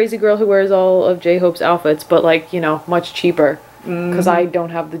that crazy girl who wears all of J-Hope's outfits, but like, you know, much cheaper, because I don't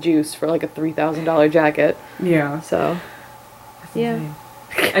have the juice for like a $3,000 jacket. Yeah. So, yeah.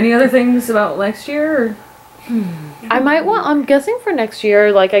 Any other things about next year? Or? I might want. I'm guessing for next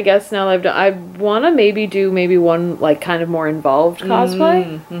year. Like, I guess now that I've done, I want to maybe do one like kind of more involved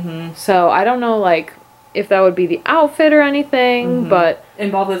cosplay. Mm-hmm. So I don't know like if that would be the outfit or anything, but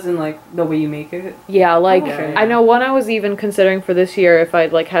Involved as in like the way you make it. yeah, like Okay. I know one I was even considering for this year if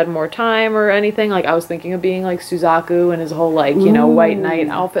I'd like had more time or anything. Like I was thinking of being like Suzaku and his whole like white knight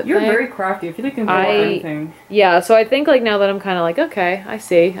outfit. You're thing. very crafty. I feel like you can go about anything. Yeah, so I think like now that I'm kind of like okay, I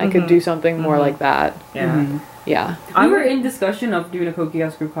see, I could do something more like that. Yeah. Mhm. Yeah, We were in discussion of doing a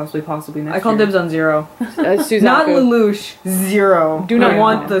Kokias group cosplay possibly next I call year. dibs on Zero. Suzaku. Not Lelouch. Zero. Do I not-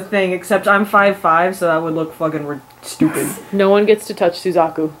 want the thing, except I'm 5'5", so that would look fucking stupid. No one gets to touch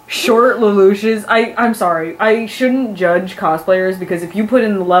Suzaku. Short Lelouches. I'm sorry. I shouldn't judge cosplayers because if you put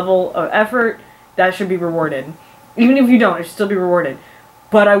in the level of effort, that should be rewarded. Even if you don't, it should still be rewarded.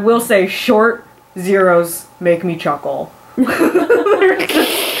 But I will say, short Zeros make me chuckle.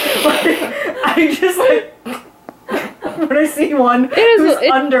 I just like when I see one who's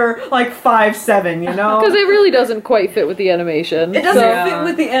under like 5'7", you know. Because it really doesn't quite fit with the animation. It doesn't Yeah. fit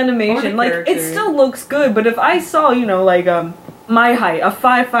with the animation. Or the Like it character. still looks good, but if I saw, you know, like my height, a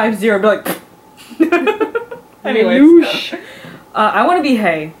 5'50", I'd be like. Anyways, Lelouch. I want to be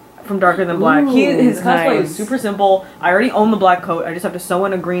Hay from Darker Than Black. His cosplay nice. is super simple. I already own the black coat. I just have to sew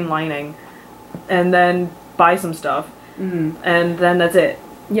in a green lining, and then buy some stuff, Mhm. and then that's it.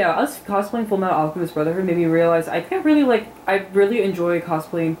 Yeah, us cosplaying Full Metal Alchemist Brotherhood made me realize I think I really enjoy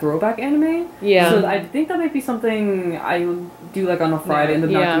cosplaying throwback anime. Yeah. So I think that might be something I do like on a Friday and then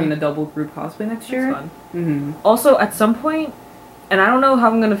Yeah. not doing a double group cosplay next It's year. fun. Mm-hmm. Also, at some point, and I don't know how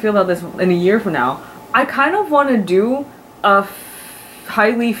I'm gonna feel about this in a year from now, I kind of want to do a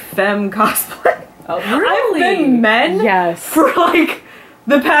highly femme cosplay. Oh, I've really? been men Yes. for like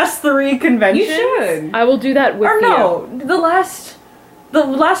the past 3 You conventions. should. I will do that with Or you. no, the last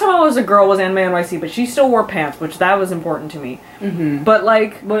time I was a girl was Anime NYC, but she still wore pants, which that was important to me. Mm-hmm. But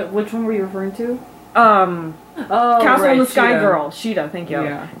like, Which one were you referring to? Castle right, in the Sky Sheeta. Girl, Sheeta, thank you.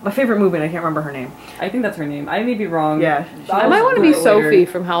 Yeah. My favorite movement, I can't remember her name. I think that's her name. I may be wrong. Yeah. I I'll might want to be Google it later. Sophie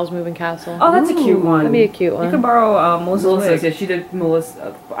from Howl's Moving Castle. Oh, that's a cute Ooh. one. That'd be a cute You one. could borrow Melissa's Melissa, wig. yeah, she did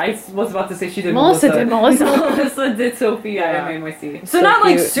Melissa. I was about to say she did Melissa Melissa. did Melissa. Melissa did Sophie Yeah. at NYC. So So not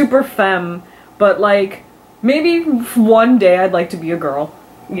like cute. super femme, but like maybe one day I'd like to be a girl.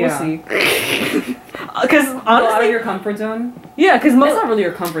 We'll Yeah. see. Because Go out of honestly, your comfort zone. yeah, because It's not really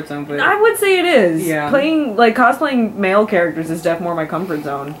your comfort zone, but I would say it is. Yeah. Playing like cosplaying male characters is definitely more my comfort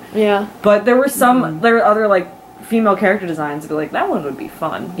zone. Yeah. But there were some, Mm-hmm. there were other like female character designs. I'd be like, that one would be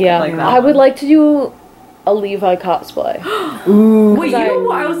fun. Yeah. Like that I would one. like to do a Levi cosplay. Ooh. wait, you I- know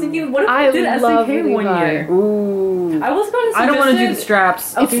what I was thinking? What if I we did love SNK one Levi. year? Ooh. I was going to. I don't want to do the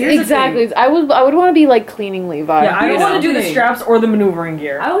straps. Okay, here's the exactly. thing. I would want to be like cleaning Levi. Yeah, I don't here's want to the do the thing. straps or the maneuvering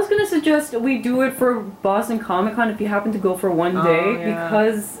gear. I was gonna suggest we do it for Boston Comic Con if you happen to go for one Oh, day yeah.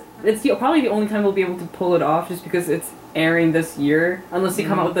 because it's probably the only time we'll be able to pull it off just because it's airing this year unless they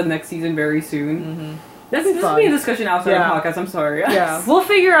come out with the next season very soon. Mm-hmm. This It's will fun. be a discussion outside Yeah. the podcast. I'm sorry. Yeah, we'll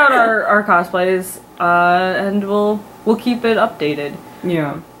figure out our cosplays, and we'll keep it updated.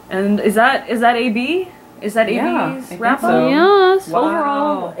 yeah. And is that AB? Is that Yeah, I AB's think wrap so. up? Yes. Wow.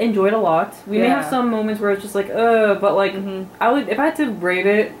 Overall, enjoyed a lot. We may have Yeah. some moments where it's just like, but like, Mhm. I would if I had to rate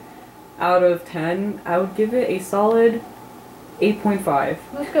it out of 10, I would give it a solid 8.5.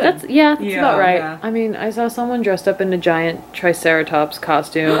 That's good. That's Yeah, about right. yeah. I mean, I saw someone dressed up in a giant Triceratops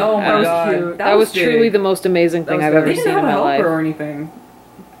costume. Oh my was god, cute. That was big. truly the most amazing thing was I've very ever They seen didn't in have a my helper life. or anything.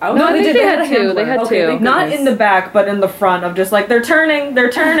 I was No, like, they did. They had two. handler. They had Okay, two. thank Not goodness. in the back, but in the front of just like they're turning. They're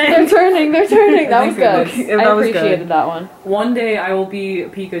turning. They're turning. That was good. Thank goodness. I That was good. appreciated that one. One day I will be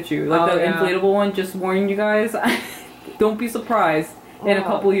Pikachu, like Oh, the yeah. inflatable one. Just warning you guys, don't be surprised in a Oh.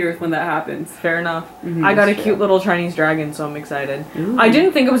 couple years when that happens. Fair enough. Mhm. I got a Sure. cute little Chinese dragon, so I'm excited. Ooh. I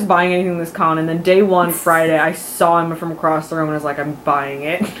didn't think I was buying anything this con, and then day one, Friday, I saw him from across the room and I was like, I'm buying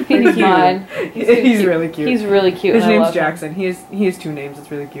it. He's cute. mine. He's cute. really cute. He's really cute. His and I name's love him. Jackson. He has two names. It's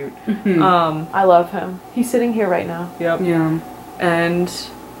really cute. Mhm. I love him. He's sitting here right now. Yep. Yeah. And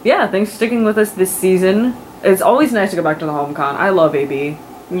yeah, thanks for sticking with us this season. It's always nice to go back to the home con. I love AB.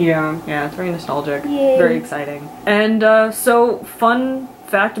 Yeah. Yeah, it's very nostalgic. Yay. Very exciting. And so, fun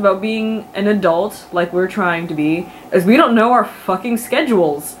fact about being an adult, like we're trying to be, is we don't know our fucking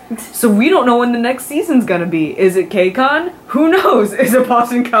schedules. So we don't know when the next season's gonna be. Is it KCON? Who knows? Is it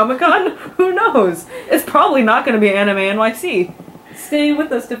Boston Comic Con? Who knows? It's probably not gonna be Anime NYC. Stay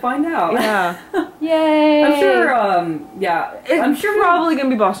with us to find out. Yeah. Yay! I'm sure. Yeah. I'm It's sure we'll- probably gonna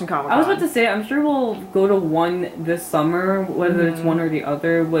be Boston Comic Con. I was about to say, I'm sure we'll go to one this summer, whether it's one or the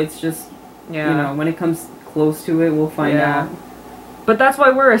other, but it's just, Yeah. you know, when it comes close to it, we'll find Yeah. out. But that's why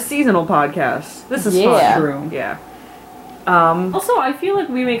we're a seasonal podcast. This is Yeah. fun. True. Yeah. Also, I feel like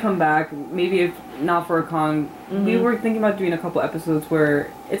we may come back, maybe if not for a con. We Mhm. were thinking about doing a couple episodes where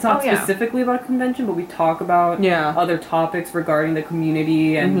it's not Oh, yeah. specifically about a convention, but we talk about Yeah. other topics regarding the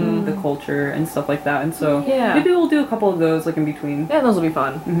community and Mhm. the culture and stuff like that. And so Yeah. maybe we'll do a couple of those like in between. Yeah, those will be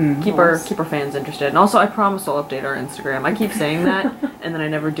fun. Mm-hmm. Keep our fans interested. And also, I promise I'll update our Instagram. I keep saying that, and then I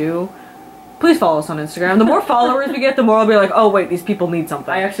never do. Please follow us on Instagram. The more followers we get, the more I'll be like, oh wait, these people need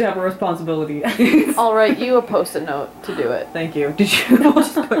something. I actually have a responsibility. I'll write you a post-it note to do it. Thank you. Did you? We'll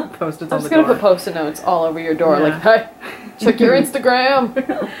just put post-its I'm on the just gonna door. put post-it notes all over your door, Yeah. like, hey, check your Instagram.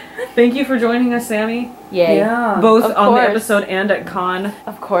 Thank you for joining us, Sammy. Yay! Yeah. Both Of on the course. episode and at con.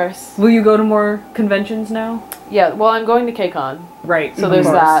 Of course. Will you go to more conventions now? Yeah. Well, I'm going to KCON, Right. so of there's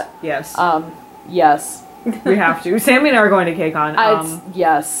course. that. Yes. Yes. We have to. Sammy and I are going to KCON.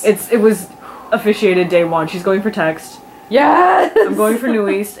 Yes. It was officiated day one. She's going for text. Yes. I'm going for New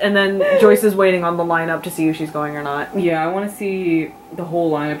East, and then Joyce is waiting on the lineup to see if she's going or not. Yeah, I want to see the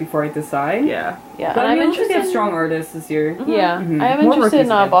whole lineup before I decide. Yeah. Yeah. But and I mean, I'm looks like they have interested. strong artists this year. Yeah. Mhm. I am More interested in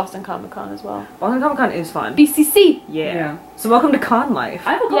rookies again. Boston Comic Con as well. Boston Comic Con is fun. BCC. Yeah. Yeah. So welcome to con life.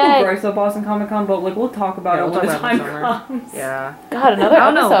 I have a couple Yay. gripes about Boston Comic Con, but like we'll talk about Yeah, it we'll when the talk time about it somewhere. comes. Yeah. God, another I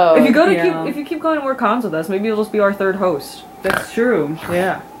don't episode. know. If you go to Yeah. if you keep going to more cons with us, maybe you'll just be our third host. That's true.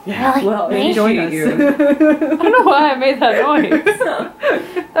 Yeah. Really? Well, Me? maybe Join join us. you. I don't know why I made that noise.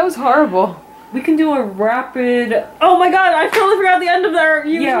 That was horrible. We can do a rapid. Oh my god, I totally forgot the end of our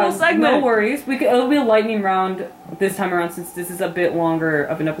usual Yeah, segment. no worries. It'll be a lightning round this time around since this is a bit longer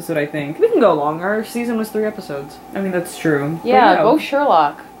of an episode. I think. We can go long. Our season was 3 episodes. I mean that's true. But Yeah, go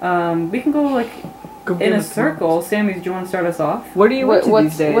Sherlock. We can go like Go in Game a of Thrones. circle. Sammy, do you want to start us off? What are you What, into what's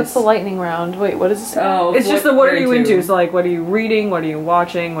these days? what's the lightning round? Wait, what is this? about? Oh, It's just the what are you you're into? So like, what are you reading? What are you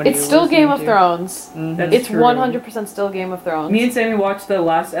watching? What are It's you still Game of listening to? Thrones. Mhm. That's It's true. 100% still Game of Thrones. Me and Sammy watched the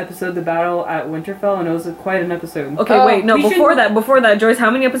last episode, the battle at Winterfell, and it was quite an episode. Okay, Oh, wait, no. we Before should- that, Joyce, how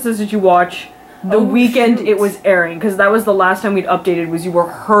many episodes did you watch? The Oh, weekend shoot. it was airing, because that was the last time we'd updated. Was you were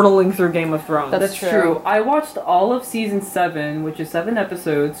hurtling through Game of Thrones? That's That's true. true. I watched all of season 7, which is 7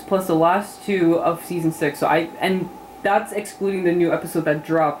 episodes, plus the last 2 of season 6. So and that's excluding the new episode that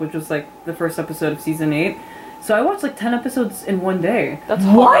dropped, which was like the first episode of season 8. So I watched like 10 episodes in one day. That's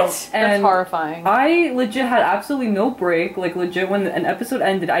What? horrible. That's And horrifying. I legit had absolutely no break. Like legit, when an episode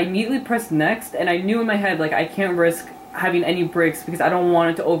ended, I immediately pressed next, and I knew in my head like I can't risk having any breaks because I don't want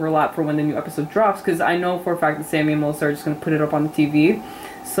it to overlap for when the new episode drops. Because I know for a fact that Sammy and Melissa are just gonna put it up on the TV.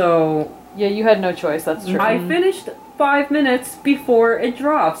 So Yeah, you had no choice. That's true. I finished 5 minutes before it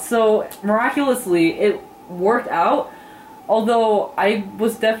dropped. So miraculously, it worked out. Although I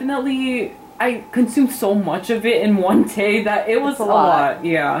consumed so much of it in one day that it was It's a a lot. lot.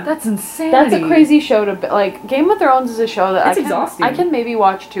 Yeah. That's insanity. That's a crazy show to like. Game of Thrones is a show that It's exhausting. I can maybe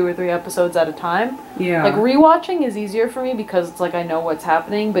watch 2 or 3 episodes at a time. Yeah. Like rewatching is easier for me because it's like I know what's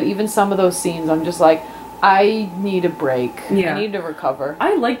happening. But even some of those scenes, I'm just like, I need a break. Yeah. I need to recover.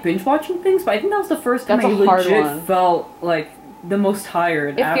 I like binge watching things, but I think that was the first time That's I a hard legit one. felt like the most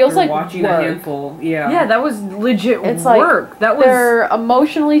tired It after feels like watching work. a handful. Yeah. Yeah, that was legit It's like work. That was They're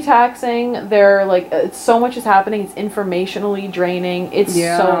emotionally taxing. They're like it's so much is happening. It's informationally draining. It's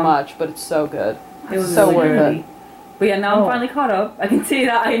Yeah. so much, but it's so good. It was so really worth good. it. But yeah, now Oh. I'm finally caught up. I can say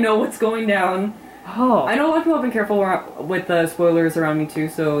that I know what's going down. oh. I know a lot of people have been careful with the spoilers around me too,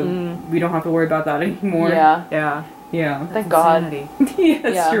 so we don't have to worry about that anymore. Yeah. Yeah. Yeah. Thank God. Insanity. Yeah,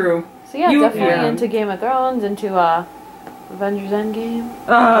 that's Yeah. true. So yeah, You- definitely yeah. into Game of Thrones, into Avengers Endgame.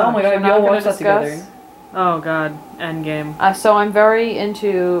 Oh my We're god, we not all gonna watched that discuss. together. Oh god, Endgame. So I'm very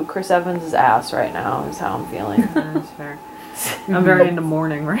into Chris Evans' ass right now. Is how I'm feeling. That's fair. I'm very into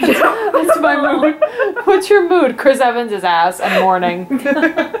mourning right now. That's my mood. What's your mood? Chris Evans' ass and mourning.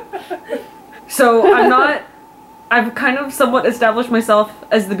 So I've kind of somewhat established myself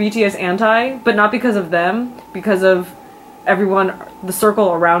as the BTS anti, but not because of them, because of everyone, the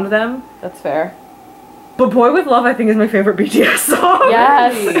circle around them. That's fair. But Boy With Love, I think, is my favorite BTS song.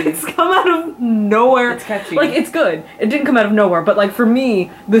 Yes. It's come out of nowhere. It's catchy. Like, it's good. It didn't come out of nowhere, but, like, for me,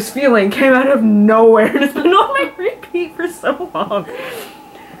 this feeling came out of nowhere, and it's been on my repeat for so long.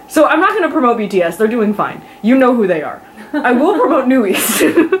 So I'm not going to promote BTS. They're doing fine. You know who they are. I will promote New East.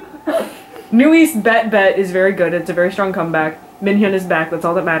 New East Bet is very good. It's a very strong comeback. Minhyun is back. That's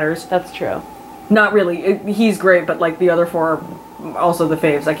all that matters. That's true. Not really. He's great, but, like, the other four are also the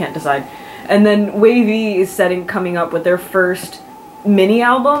faves. I can't decide. And then Wavy is coming up with their first mini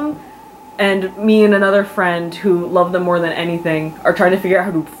album, and me and another friend who love them more than anything are trying to figure out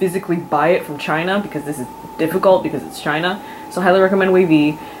how to physically buy it from China, because this is difficult because it's China. So I highly recommend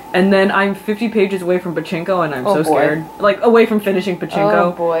Wavy. And then I'm 50 pages away from Pachinko, and I'm so boy. scared. Like, away from finishing Pachinko.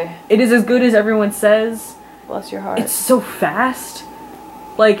 Oh boy. It is as good as everyone says. Bless your heart. It's so fast.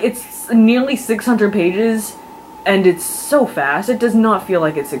 Like, it's nearly 600 pages. And it's so fast. It does not feel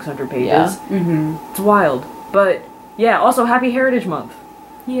like it's 600 pages. Yeah. Mm-hmm. It's wild. But, yeah, also Happy Heritage Month.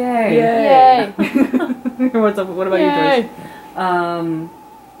 Yay. Yay. What's up? What about you, Yay. Joyce?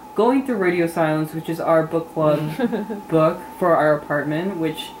 Going through Radio Silence, which is our book club book for our apartment,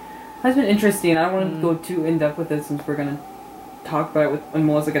 which has been interesting. I don't want to go too in-depth with it since we're going to talk about it when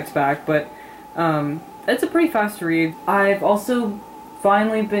Melissa gets back, but it's a pretty fast read. I've also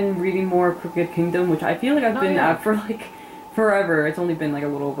finally been reading more Crooked Kingdom, which I feel like I've been at for like forever. It's only been like a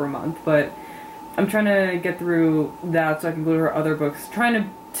little over a month, but I'm trying to get through that so I can go to her other books.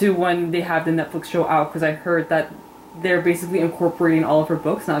 Trying to when they have the Netflix show out, because I heard that they're basically incorporating all of her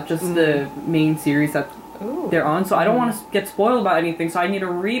books, not just the main series that they're on. So I don't want to get spoiled about anything, so I need to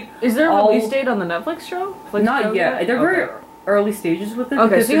read. Is there a all- release date on the Netflix show? Netflix Not show yet. They're very early stages with it. Okay,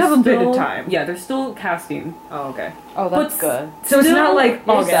 because so you they're have a bit of still- time. Yeah, they're still casting. Oh, okay. Oh, that's But good. So it's not Still- like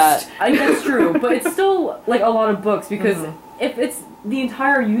What is August. that? I that's true, but it's still like a lot of books because Mhm. if it's the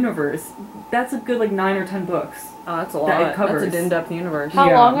entire universe, that's a good like 9 or 10 books. Oh, that's a That it lot. That's covers. an in-depth universe. How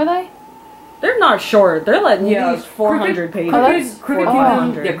Yeah. long are they? They're not short. They're like at Yeah, least 400 pages. Oh, that's- Crooked oh. Kingdom.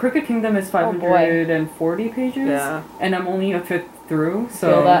 400. Yeah, Crooked Kingdom is 540 pages. Yeah. and I'm only a fifth through, Feel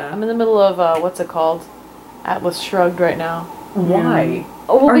so that. yeah. I'm in the middle of what's it called? Atlas Shrugged right now. Why?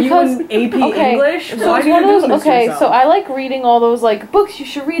 Oh, well, Are you because in AP okay, English? So Why it's do one you of do those. this to Okay, yourself? so I like reading all those like books you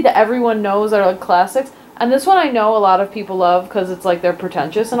should read that everyone knows that are like classics. And this one I know a lot of people love because it's like they're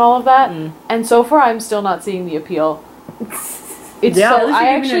pretentious and all of that. Mm. And so far, I'm still not seeing the appeal. It's Yeah, so at least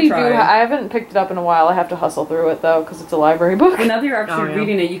I you're giving it a actually do. try. I haven't picked it up in a while. I have to hustle through it though because it's a library book. But now that you're actually Oh, yeah.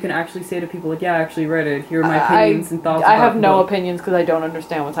 reading it, you can actually say to people like, "Yeah, I actually read it. Here are my I- opinions and thoughts." I about have the no book." opinions because I don't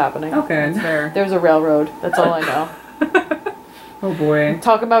understand what's happening. Okay. That's fair. There's a railroad. That's all I know. Oh boy.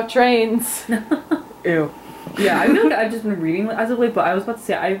 Talk about trains. Ew. Yeah, I feel like I've just been reading as of late, but I was about to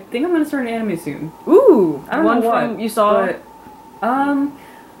say I think I'm gonna start an anime soon. Ooh. I don't one know what from you saw. but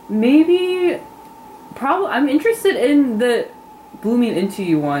maybe probably I'm interested in the Blooming Into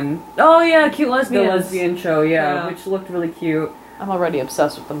You one, Oh yeah, cute the lesbians. lesbian show, Yeah. which looked really cute. I'm already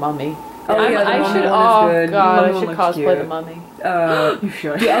obsessed with the Mummy. Oh, I'm- yeah, the I Mummy should. one is Oh good. god, The I Mummy should one cosplay looks the cute. Mummy. You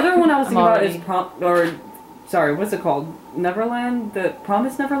should. The other one I was I'm thinking about already- is sorry, what's it called? Neverland, the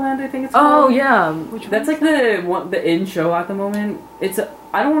Promised Neverland, I think it's Oh called. yeah. Which That's like the in show at the moment.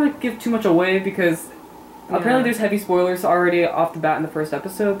 I don't want to give too much away because apparently Yeah. there's heavy spoilers already off the bat in the first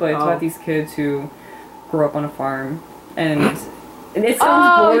episode, but it's Oh. about these kids who grew up on a farm and it sounds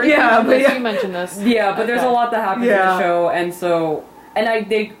Oh, boring. yeah, but yeah. You mentioned this. Yeah, but there's a Okay. lot that happens in Yeah. the show, and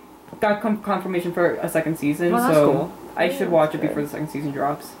they got confirmation for a second season, Well, that's so cool. I Yeah, should watch that's it before good. the second season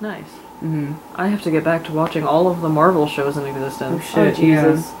drops. Nice. Mm-hmm. I have to get back to watching all of the Marvel shows in existence. Oh, shit,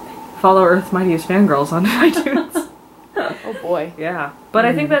 Jesus. Follow Earth's Mightiest Fangirls on iTunes. Oh boy. Yeah. But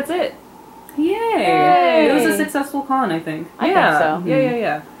I think that's it. Yay! Yay! It was a successful con, I think. I yeah. think so.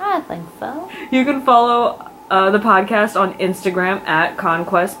 Yeah. I think so. You can follow the podcast on Instagram at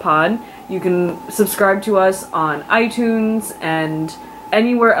ConquestPod. You can subscribe to us on iTunes and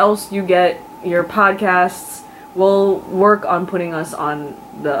anywhere else you get your podcasts. We'll work on putting us on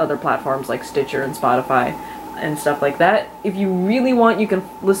the other platforms like Stitcher and Spotify and stuff like that. If you really want, you can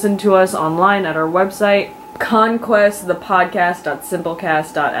listen to us online at our website,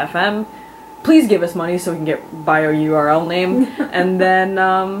 conquestthepodcast.simplecast.fm. please give us money so we can get bio URL name. And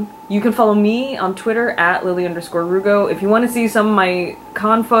then you can follow me on Twitter at Lily_Rugo. If you want to see some of my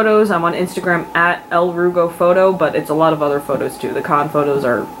con photos, I'm on Instagram at LRugoPhoto, but it's a lot of other photos too. The con photos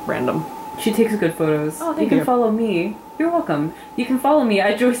are random. She takes good photos. Oh, thank you. you. Can follow me. You're welcome. You can follow me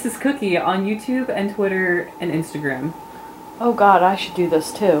at Joyce's Cookie on YouTube and Twitter and Instagram. Oh God, I should do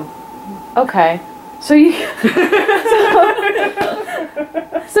this too. Okay, so you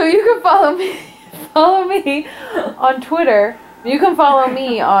so you can follow me on Twitter. You can follow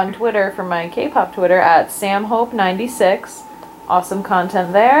me on Twitter for my K-pop Twitter at samhope96. Awesome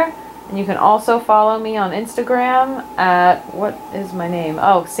content there. And you can also follow me on Instagram at, what is my name?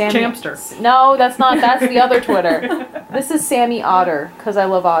 Oh, Sammy. Champster. No, that's the other Twitter. This is Sammy Otter, because I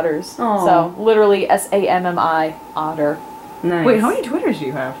love otters. Aw. So, literally SAMMI, Otter. Nice. Wait, how many Twitters do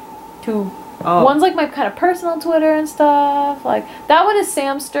you have? 2. Oh. One's like my kind of personal Twitter and stuff. Like, that one is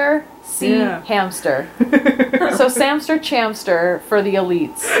Samster, Yeah. Hamster. So Samster Chamster for the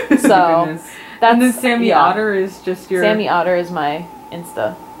elites. So Goodness. that's And then Sammy yeah. Otter is just your... Sammy Otter is my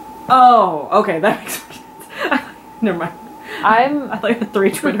Insta. Oh, okay, that makes sense. Never mind. I'm I like the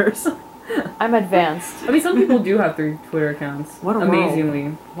 3 Twitters. I'm advanced. I mean, some people do have 3 Twitter accounts. What a world.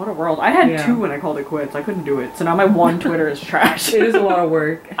 Amazingly. What a world. I had Yeah. 2 when I called it quits. I couldn't do it. So now my one Twitter is trash. It is a lot of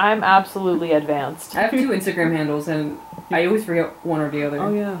work. I'm absolutely advanced. I have 2 Instagram handles and I always forget one or the other.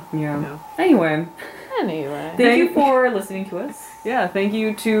 Oh, yeah. Yeah. Yeah. Anyway, Anyway. thank you for listening to us. Yeah, thank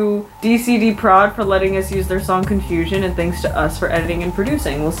you to DCD Prod for letting us use their song Confusion, and thanks to us for editing and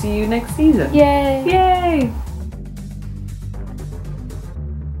producing. We'll see you next season. Yay. Yay!